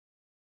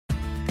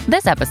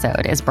This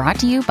episode is brought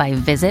to you by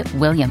Visit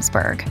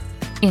Williamsburg.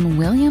 In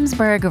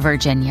Williamsburg,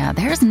 Virginia,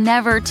 there's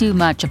never too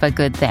much of a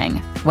good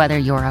thing. Whether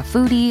you're a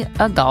foodie,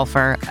 a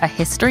golfer, a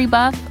history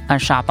buff, a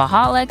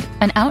shopaholic,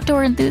 an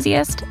outdoor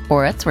enthusiast,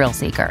 or a thrill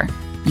seeker,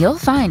 you'll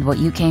find what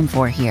you came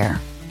for here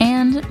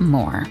and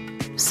more.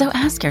 So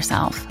ask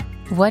yourself,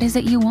 what is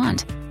it you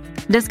want?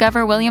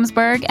 Discover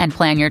Williamsburg and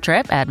plan your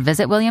trip at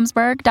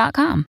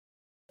visitwilliamsburg.com.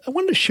 I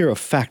wanted to share a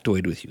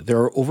factoid with you. There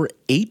are over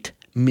 8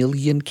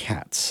 million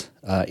cats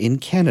in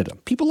Canada.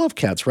 People love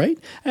cats, right?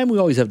 And we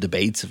always have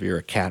debates if you're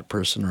a cat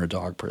person or a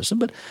dog person,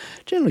 but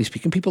generally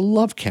speaking, people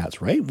love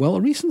cats, right? Well,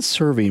 a recent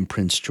survey in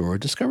Prince George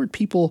discovered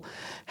people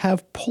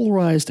have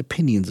polarized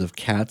opinions of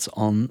cats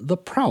on the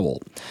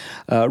prowl.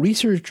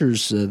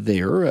 Researchers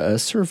there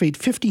surveyed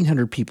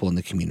 1,500 people in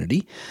the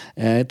community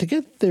to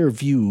get their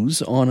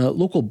views on a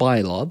local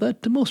bylaw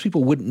that most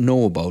people wouldn't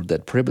know about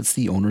that prohibits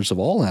the owners of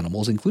all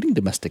animals, including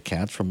domestic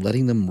cats, from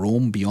letting them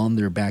roam beyond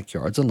their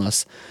backyards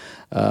unless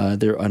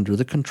they're under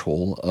the control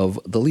of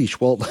the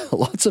leash. Well,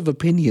 lots of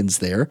opinions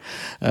there.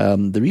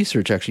 The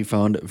research actually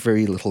found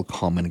very little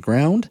common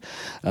ground.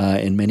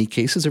 In many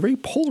cases, a very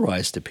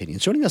polarized opinion.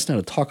 Joining us now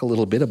to talk a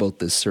little bit about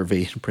this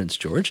survey in Prince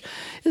George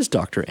is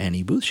Dr.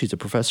 Annie Booth. She's a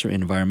professor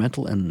in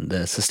environmental and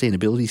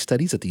sustainability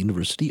studies at the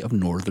University of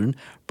Northern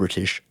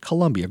British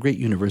Columbia. Great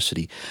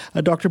university.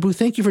 Dr. Booth,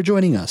 thank you for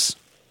joining us.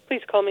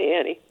 Please call me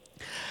Annie.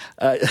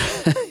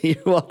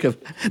 You're welcome.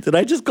 Did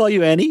I just call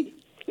you Annie?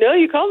 No,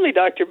 you called me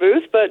Dr.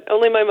 Booth, but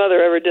only my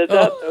mother ever did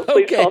that, so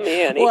please call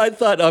me Annie. Well, I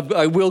thought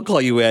I will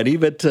call you Annie,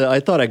 but I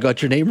thought I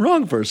got your name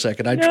wrong for a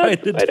second. I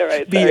tried to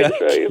be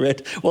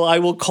accurate. Well, I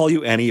will call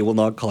you Annie. I will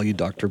not call you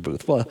Dr.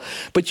 Booth. Well,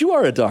 but you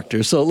are a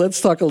doctor, so let's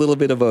talk a little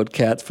bit about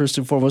cats first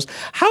and foremost.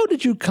 How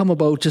did you come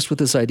about just with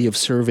this idea of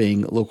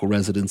surveying local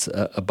residents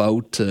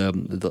about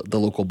the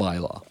local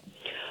bylaw?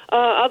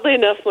 Oddly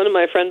enough, one of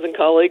my friends and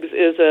colleagues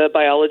is a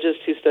biologist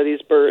who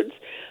studies birds,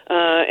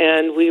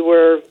 and we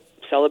were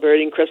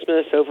celebrating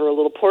Christmas over a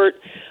little port,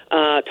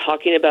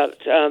 talking about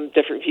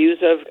different views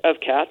of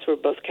cats. We're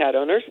both cat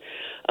owners,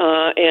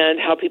 and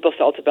how people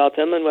felt about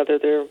them and whether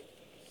there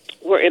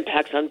were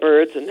impacts on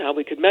birds and how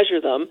we could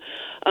measure them.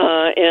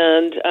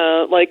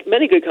 And like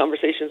many good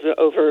conversations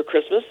over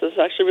Christmas, this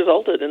actually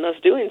resulted in us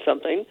doing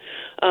something,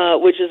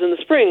 which is in the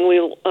spring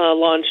we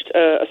launched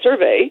a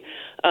survey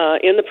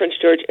in the Prince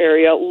George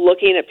area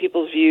looking at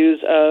people's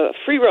views of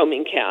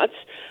free-roaming cats,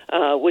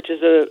 which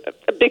is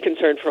a big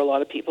concern for a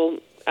lot of people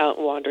out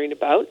and wandering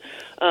about.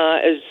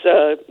 As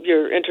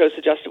your intro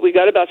suggested, we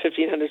got about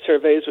 1,500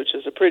 surveys, which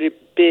is a pretty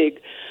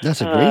big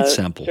That's a great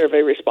sample.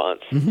 Survey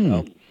response.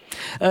 Mm-hmm.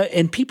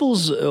 And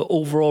people's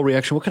overall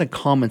reaction, what kind of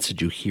comments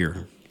did you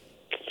hear?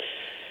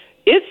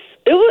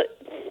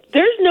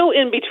 There's no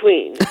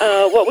in-between.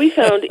 What we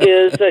found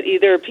is that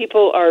either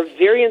people are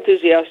very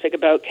enthusiastic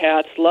about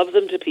cats, love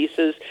them to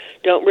pieces,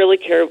 don't really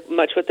care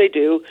much what they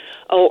do,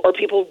 or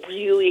people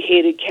really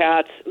hated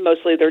cats,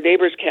 mostly their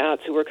neighbors'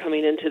 cats who were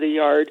coming into the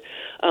yard,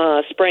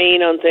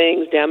 spraying on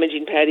things,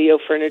 damaging patio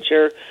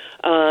furniture,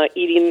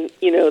 eating,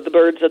 the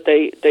birds that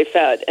they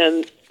fed.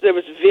 And there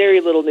was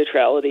very little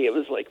neutrality. It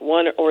was like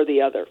one or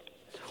the other.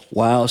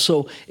 Wow.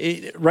 So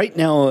right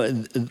now,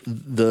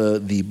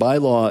 the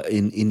bylaw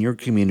in your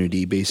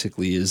community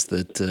basically is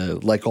that,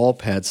 like all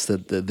pets,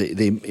 that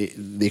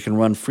they can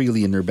run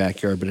freely in their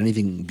backyard, but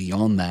anything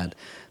beyond that,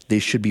 they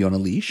should be on a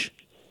leash?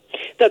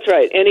 That's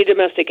right. Any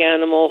domestic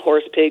animal,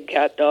 horse, pig,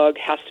 cat, dog,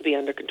 has to be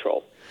under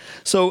control.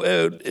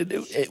 So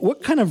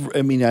what kind of,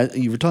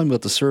 you were talking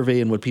about the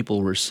survey and what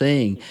people were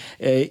saying.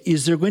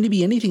 Is there going to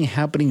be anything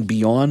happening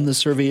beyond the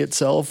survey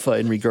itself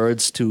in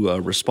regards to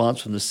a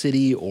response from the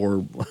city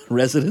or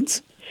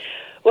residents?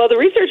 Well, the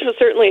research was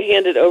certainly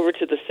handed over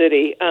to the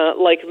city.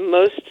 Like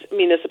most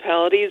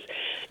municipalities,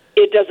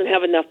 it doesn't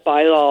have enough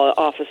bylaw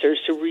officers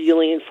to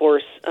really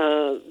enforce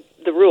the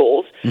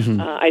rules.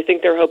 Mm-hmm. I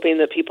think they're hoping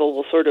that people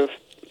will sort of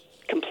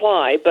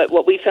comply, but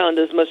what we found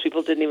is most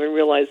people didn't even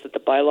realize that the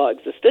bylaw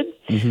existed.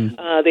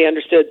 Mm-hmm. They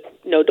understood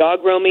no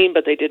dog roaming,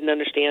 but they didn't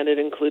understand it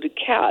included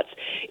cats.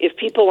 If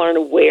people aren't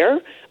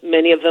aware,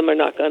 many of them are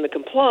not going to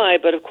comply,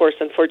 but of course,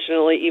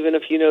 unfortunately, even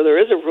if you know there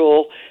is a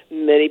rule,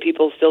 many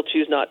people still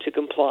choose not to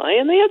comply,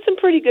 and they had some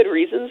pretty good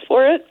reasons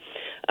for it.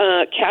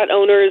 Cat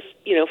owners,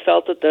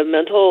 felt that the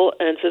mental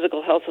and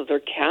physical health of their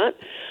cat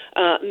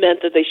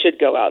meant that they should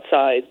go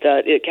outside,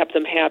 that it kept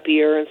them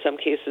happier. In some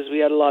cases, we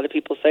had a lot of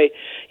people say,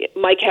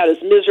 my cat is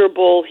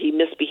miserable, he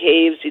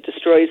misbehaves, he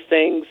destroys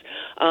things.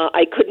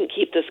 I couldn't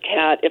keep this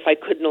cat if I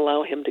couldn't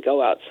allow him to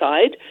go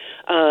outside.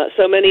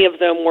 So many of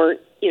them weren't,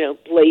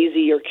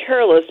 lazy or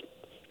careless,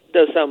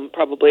 though some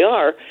probably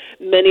are.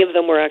 Many of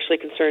them were actually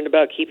concerned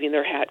about keeping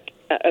their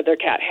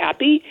cat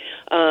happy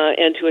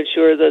and to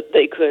ensure that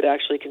they could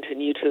actually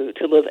continue to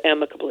live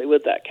amicably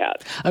with that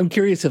cat. I'm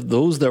curious if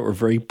those that were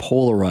very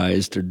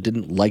polarized or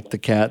didn't like the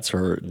cats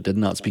or did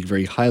not speak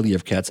very highly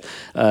of cats,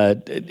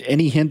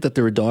 any hint that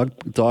they were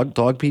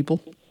dog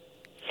people?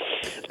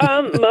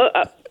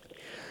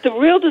 The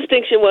real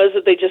distinction was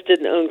that they just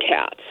didn't own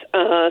cats.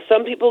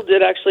 Some people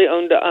did actually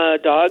own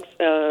dogs.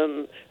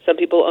 Some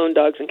people own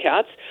dogs and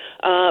cats.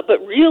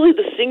 But really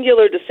the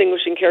singular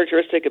distinguishing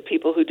characteristic of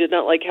people who did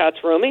not like cats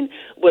roaming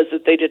was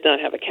that they did not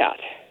have a cat.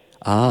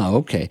 Ah,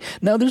 okay.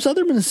 Now, there's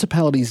other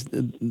municipalities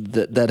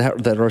that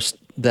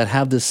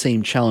have this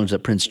same challenge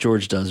that Prince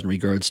George does in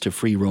regards to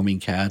free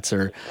roaming cats.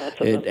 And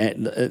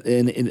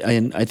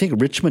I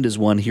think Richmond is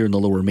one here in the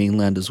Lower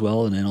Mainland as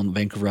well, and on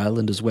Vancouver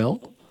Island as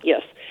well.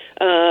 Yes,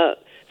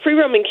 free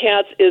roaming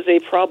cats is a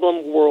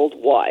problem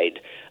worldwide.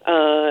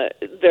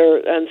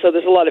 And so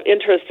there's a lot of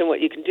interest in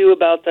what you can do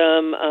about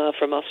them,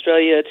 from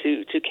Australia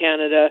to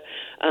Canada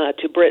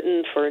to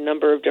Britain for a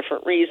number of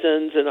different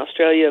reasons. In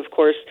Australia, of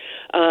course,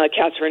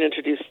 cats are an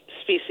introduced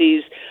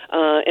species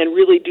and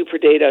really do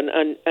predate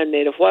on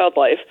native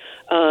wildlife.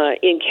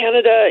 In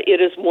Canada,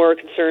 it is more a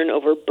concern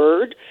over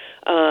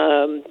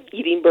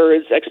eating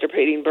birds,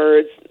 extirpating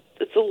birds.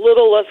 It's a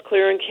little less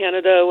clear in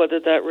Canada whether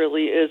that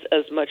really is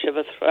as much of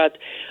a threat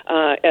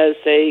as,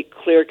 say,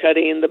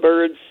 clear-cutting the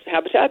birds'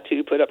 habitat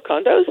to put up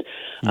condos.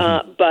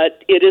 Mm-hmm.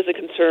 But it is a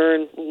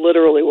concern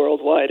literally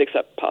worldwide,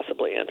 except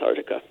possibly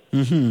Antarctica.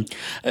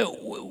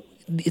 Mm-hmm.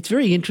 It's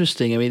very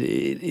interesting. I mean,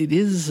 it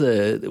is.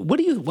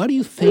 Why do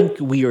you think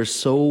we are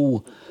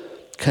so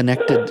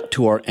connected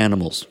to our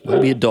animals? Whether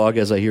it be a dog,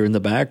 as I hear in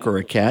the back, or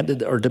a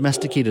cat, or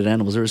domesticated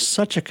animals. There is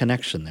such a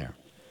connection there.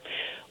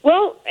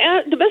 Well,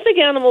 domestic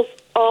animals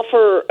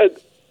offer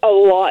a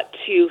lot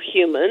to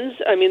humans.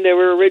 I mean, they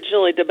were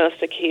originally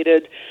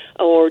domesticated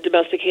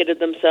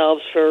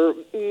themselves for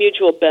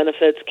mutual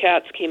benefits.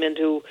 Cats came in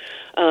to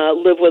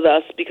live with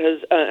us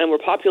and were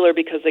popular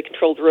because they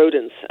controlled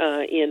rodents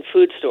in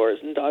food stores.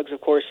 And dogs,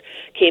 of course,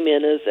 came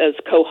in as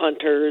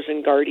co-hunters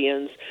and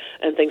guardians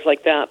and things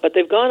like that. But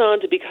they've gone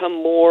on to become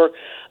more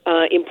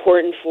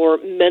important for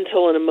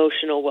mental and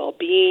emotional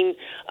well-being.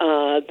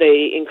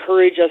 They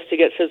encourage us to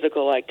get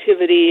physical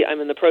activity.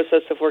 I'm in the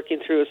process of working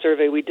through a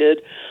survey we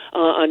did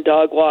on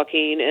dog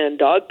walking and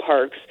dog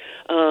parks,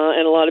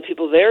 and a lot of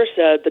people there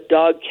said the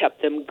dog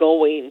kept them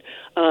going.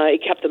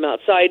 It kept them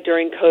outside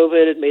during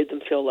COVID. It made them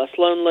feel less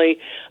lonely.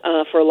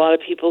 For a lot of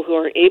people who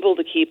aren't able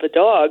to keep a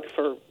dog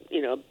for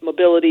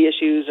mobility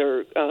issues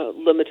or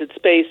limited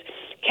space,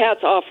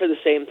 cats offer the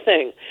same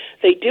thing.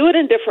 They do it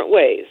in different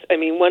ways. I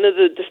mean, one of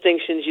the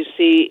distinctions you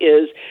see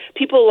is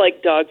people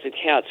like dogs and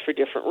cats for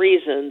different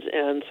reasons,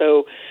 and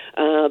so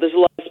there's a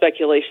lot of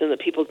speculation that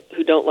people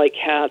who don't like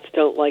cats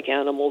don't like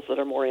animals that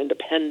are more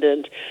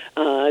independent,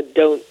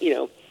 don't,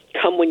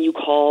 come when you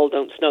call,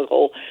 don't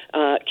snuggle.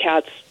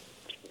 Cats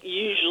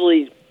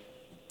usually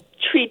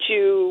treat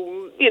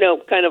you,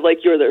 kind of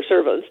like you're their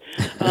servants,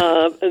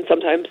 and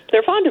sometimes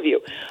they're fond of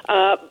you.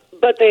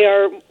 But they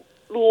are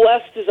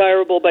less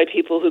desirable by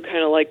people who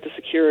kind of like the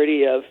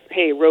security of,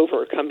 hey,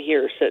 Rover, come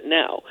here, sit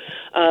now.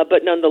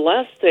 But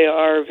nonetheless, they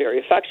are very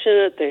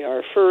affectionate, they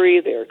are furry,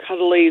 they are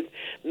cuddly,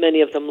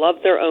 many of them love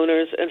their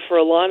owners, and for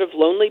a lot of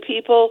lonely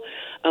people,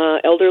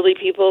 elderly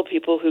people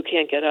who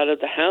can't get out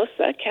of the house,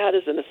 that cat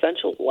is an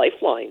essential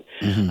lifeline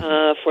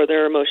for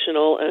their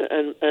emotional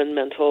and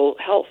mental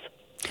health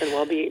and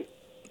well-being.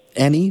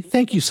 Annie,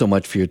 thank you so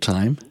much for your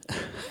time.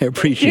 I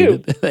appreciate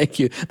it. Thank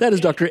you. That is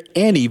Dr.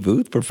 Annie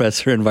Booth,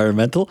 Professor of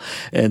Environmental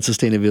and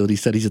Sustainability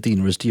Studies at the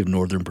University of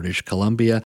Northern British Columbia.